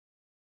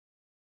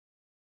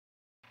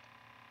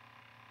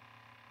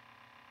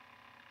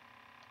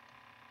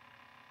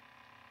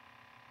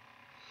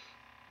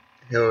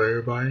Hello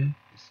everybody,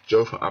 it's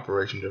Joe from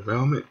Operation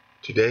Development.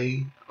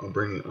 Today I'm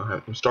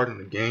starting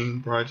a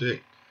game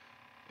project.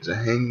 It's a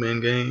Hangman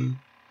game,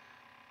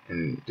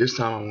 and this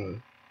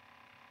time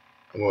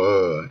I'm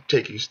gonna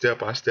take you step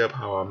by step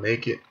how I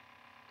make it.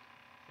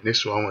 And this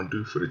is what I want to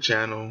do for the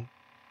channel: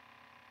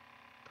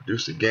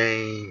 produce the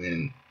game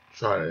and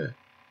try to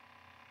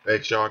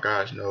let y'all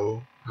guys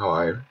know how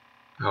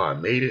I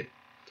made it.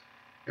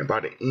 And by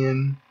the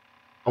end,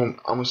 I'm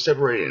gonna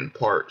separate it in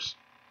parts.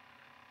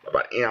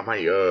 By the end, I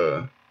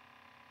might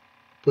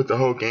put the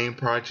whole game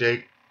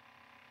project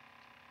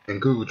in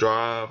Google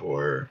Drive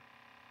or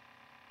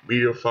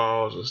media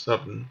files or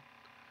something.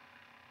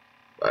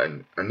 But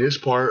on this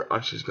part,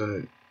 I'm just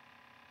gonna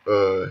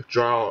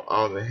draw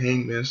all the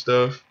Hangman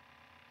stuff,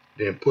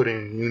 then put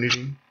in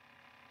Unity,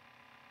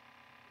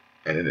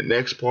 and in the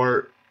next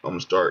part, I'm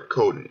gonna start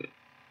coding it.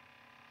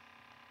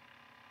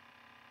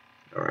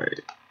 All right,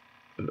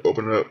 I'm gonna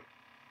open up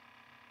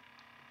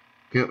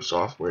GIMP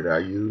software that I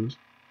use.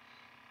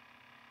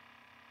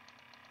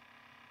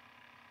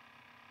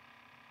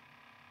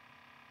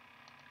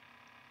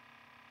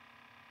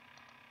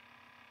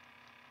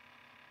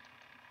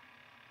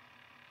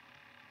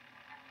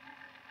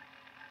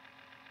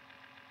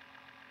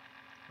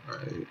 All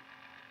right,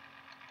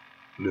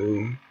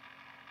 new.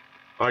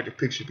 I like the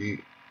picture to be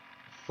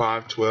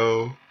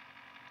 512,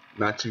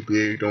 not too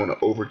big. Don't want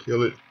to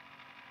overkill it.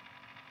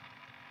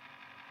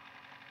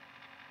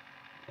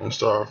 I'm gonna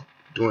start off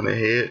doing the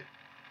head.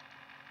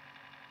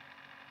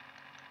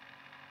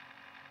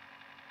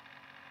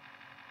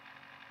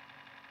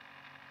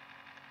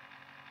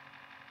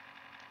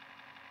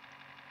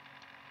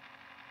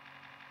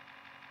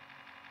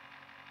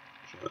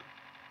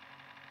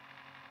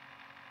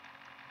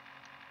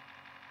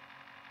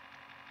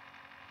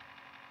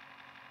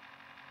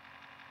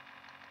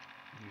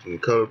 Using the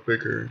color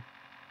picker,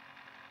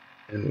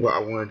 and what I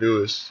want to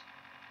do is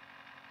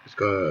it's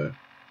gonna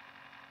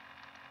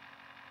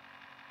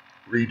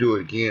redo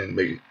it again,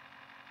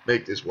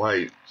 make this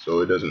white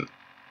so it doesn't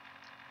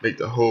make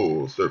the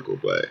whole circle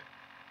black.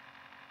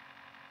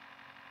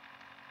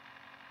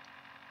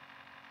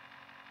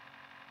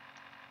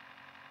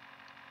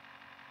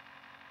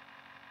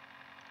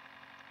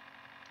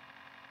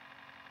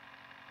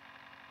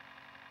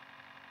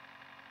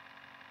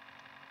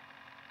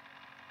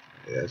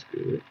 Yeah, that's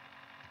good.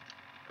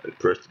 I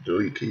press the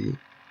delete key.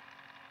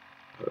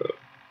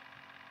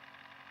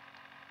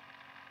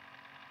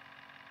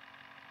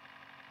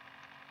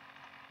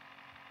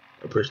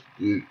 I press the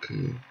delete key.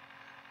 And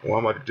what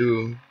I'm about to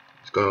do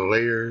is go to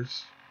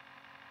layers,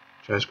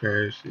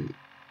 transparency,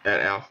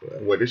 add alpha.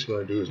 And what this is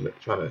going to do is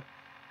try to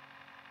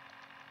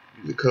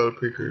use the color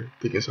picker,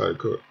 pick inside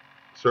the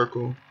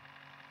circle,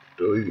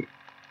 delete.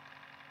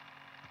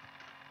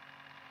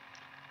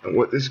 And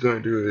what this is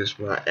going to do is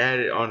when I add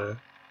it on a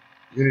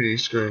Unity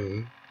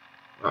screen,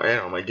 I add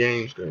it on my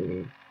game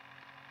screen,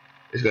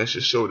 it's going to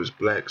just show this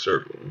black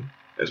circle.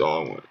 That's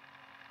all I want.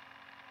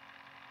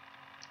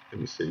 Let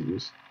me save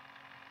this.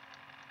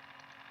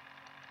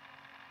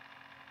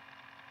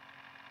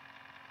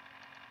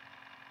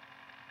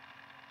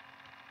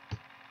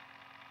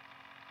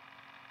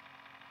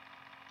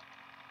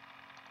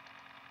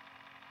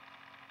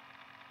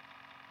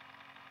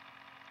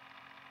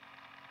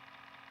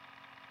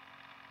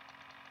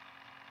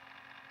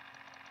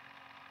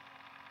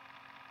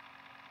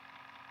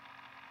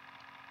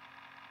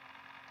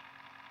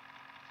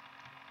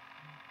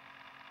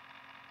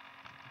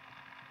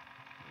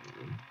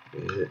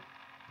 Yeah.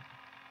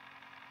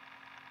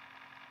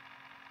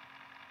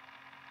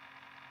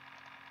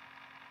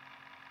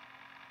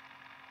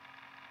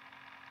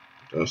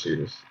 Don't see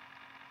this.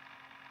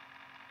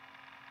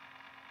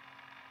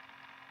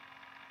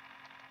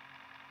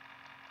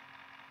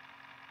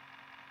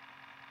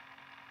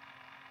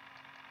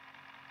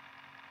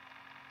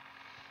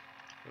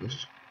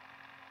 Let's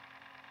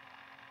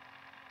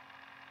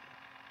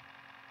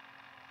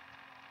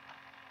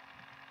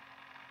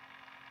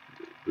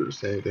do the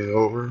same thing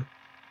over.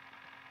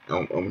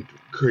 I'm going to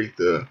create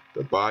the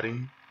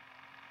body.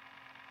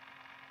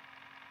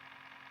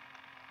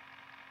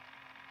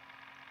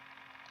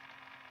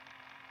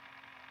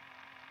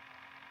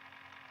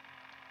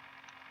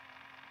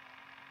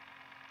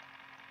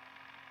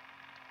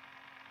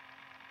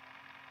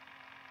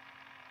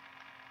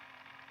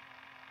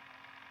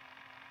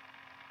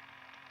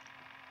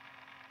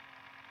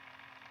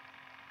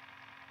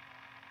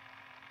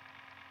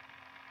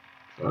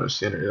 Trying to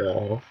center it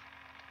off.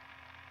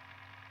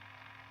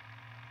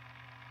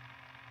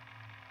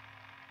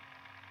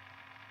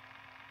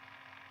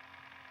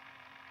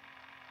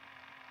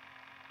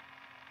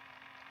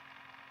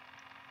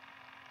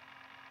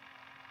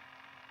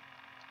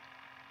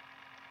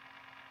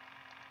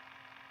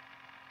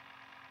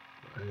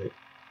 Right.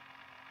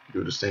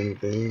 Do the same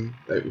thing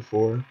like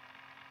before.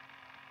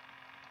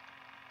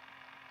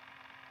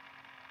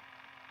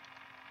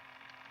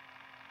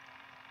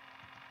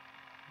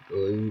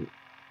 Delete.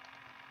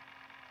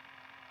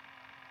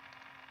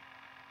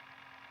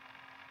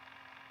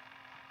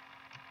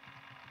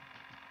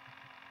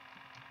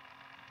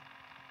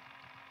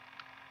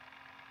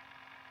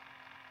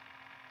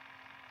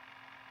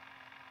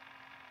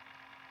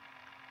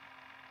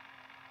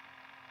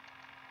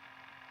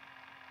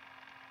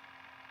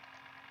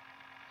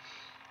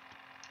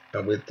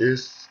 And with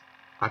this,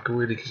 I can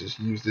really just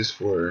use this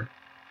for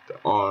the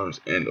arms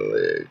and the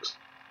legs.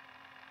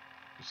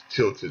 Just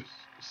tilt it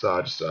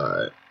side to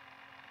side.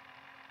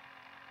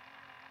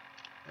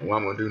 And what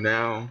I'm going to do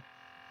now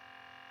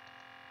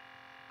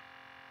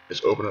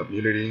is open up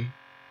Unity.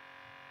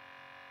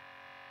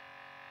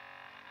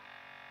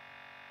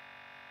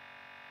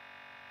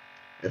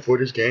 And for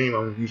this game,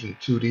 I'm using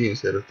 2D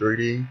instead of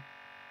 3D.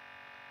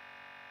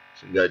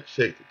 So you gotta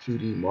check the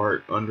 2D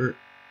mark under it.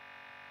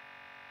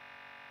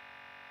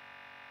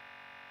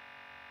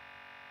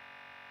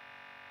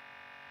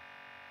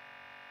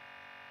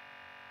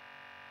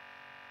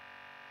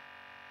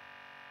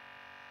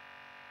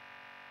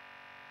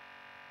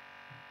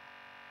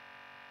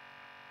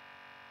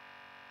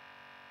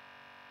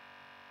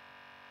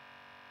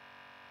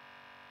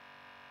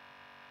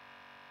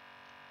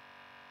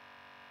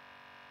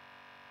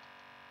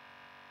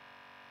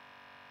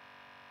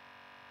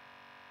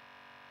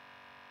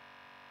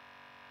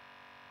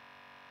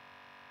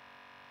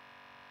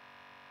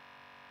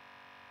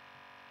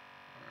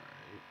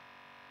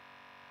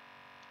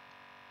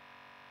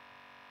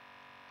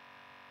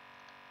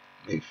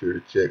 Make sure to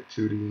check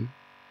 2D.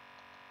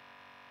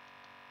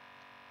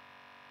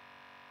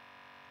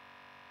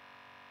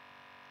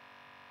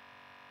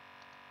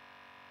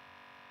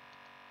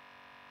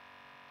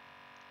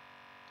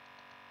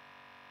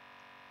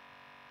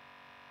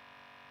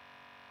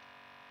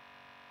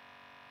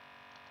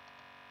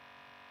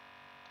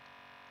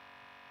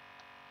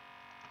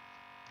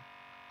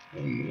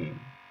 And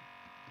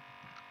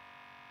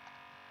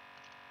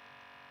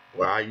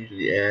what I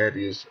usually add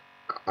is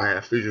I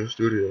have Visual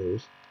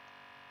Studios,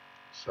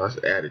 so I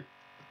just added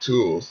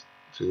tools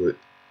to it.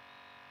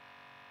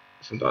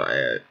 Sometimes I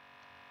add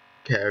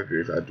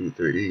characters. I do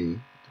 3D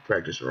to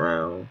practice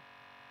around.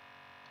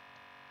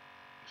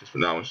 Just for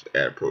now, I'm just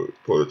add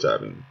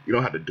prototyping. You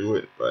don't have to do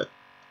it, but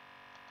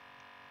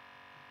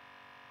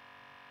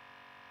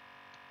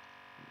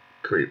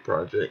create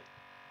project.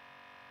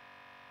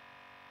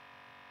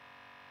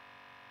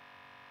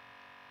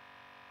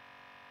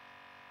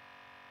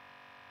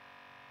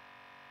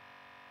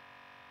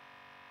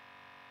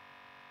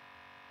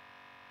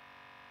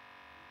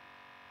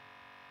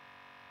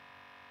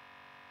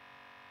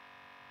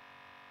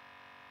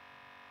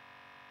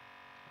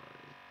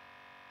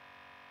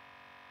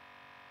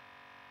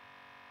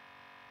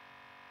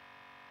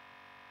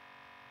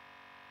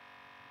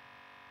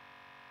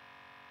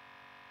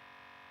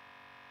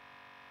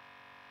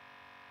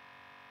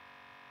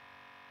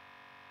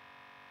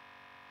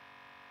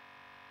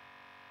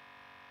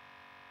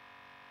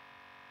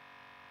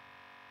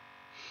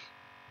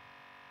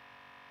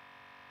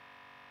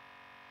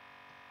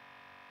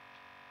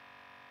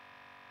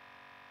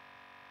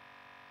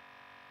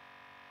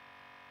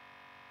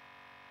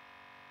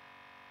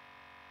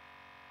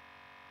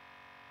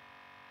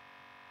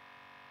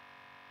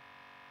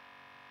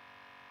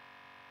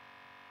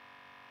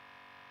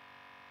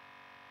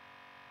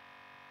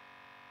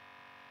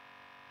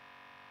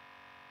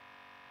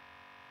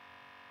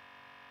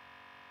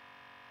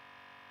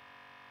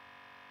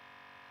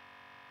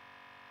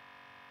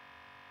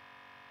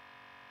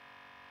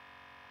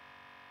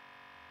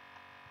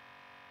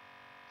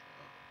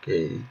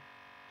 Okay,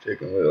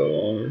 taking a little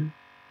longer.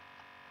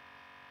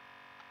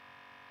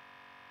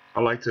 I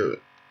like to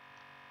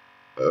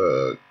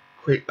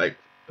create like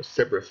a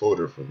separate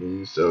folder for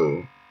me.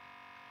 So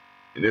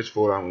in this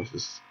folder, I'm gonna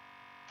just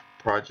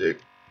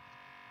project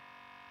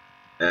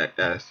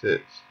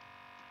assets.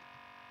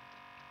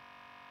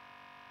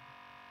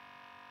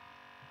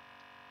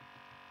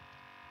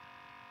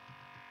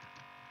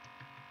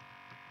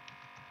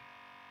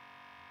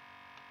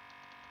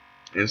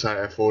 Inside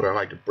that folder, I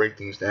like to break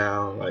things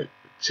down, like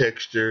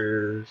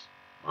textures,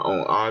 my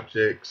own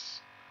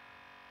objects,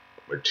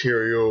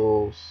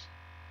 materials,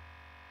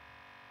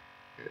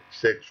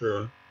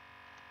 etc.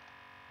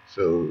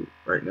 So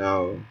right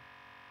now,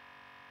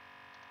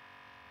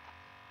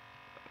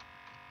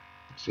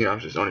 see, I'm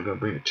just only gonna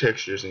bring the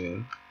textures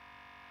in.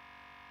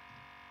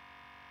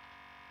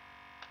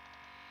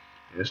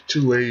 And there's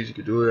two ways you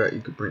could do that.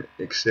 You could bring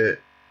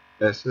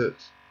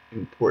assets,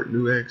 import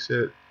new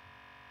asset.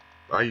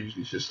 I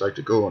usually just like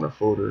to go on a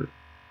folder,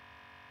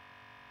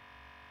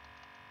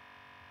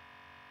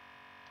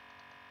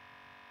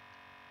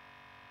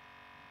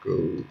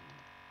 go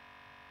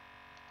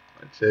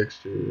my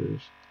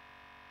textures,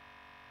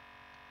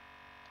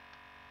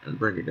 and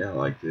bring it down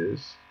like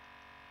this.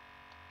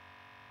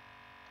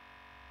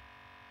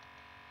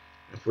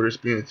 And for this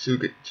being a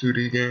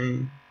 2D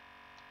game,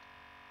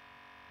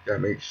 you gotta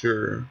make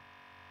sure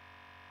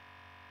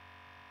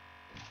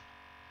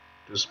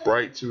the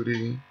sprite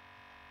 2D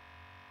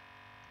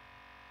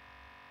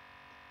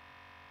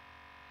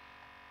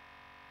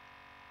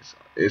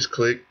is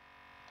clicked.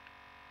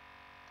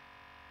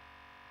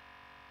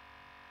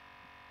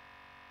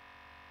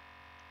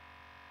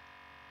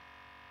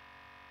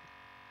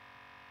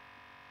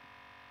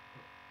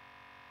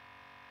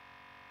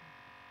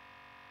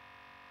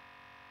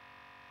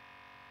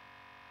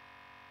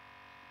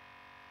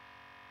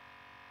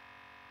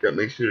 Gotta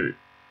make sure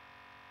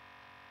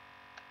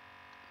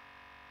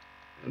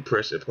and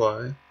press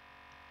apply.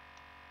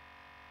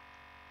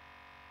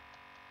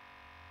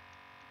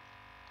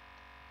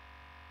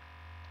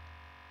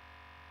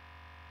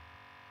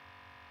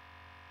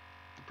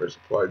 Press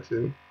apply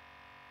too.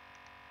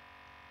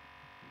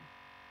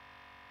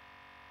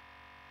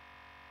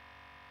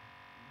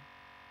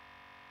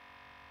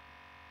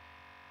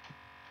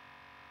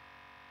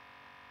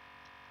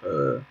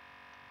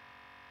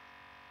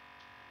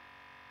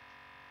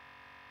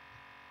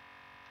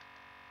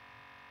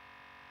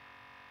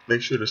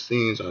 Make sure the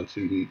scene's on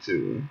 2D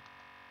too.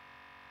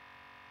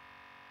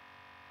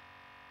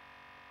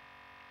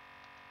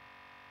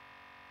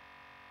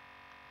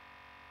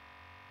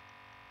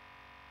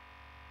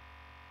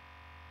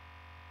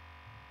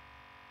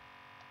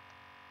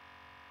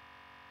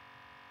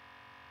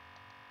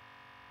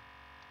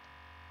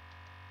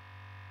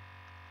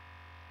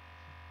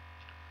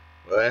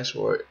 Well, that's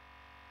what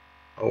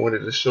I wanted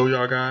to show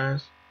y'all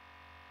guys.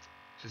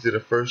 Just did the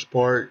first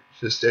part,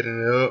 just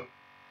setting it up,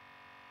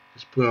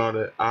 just putting all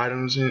the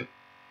items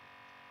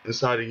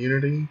inside of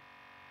Unity.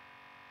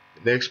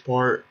 The next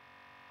part,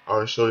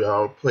 I'll show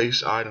y'all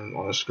place items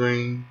on the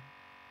screen.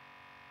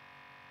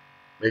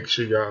 Make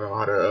sure y'all know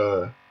how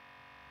to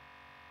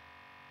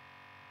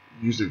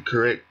use the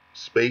correct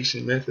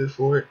spacing method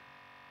for it.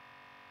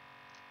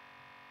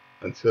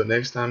 Until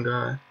next time,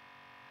 guys.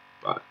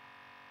 Bye.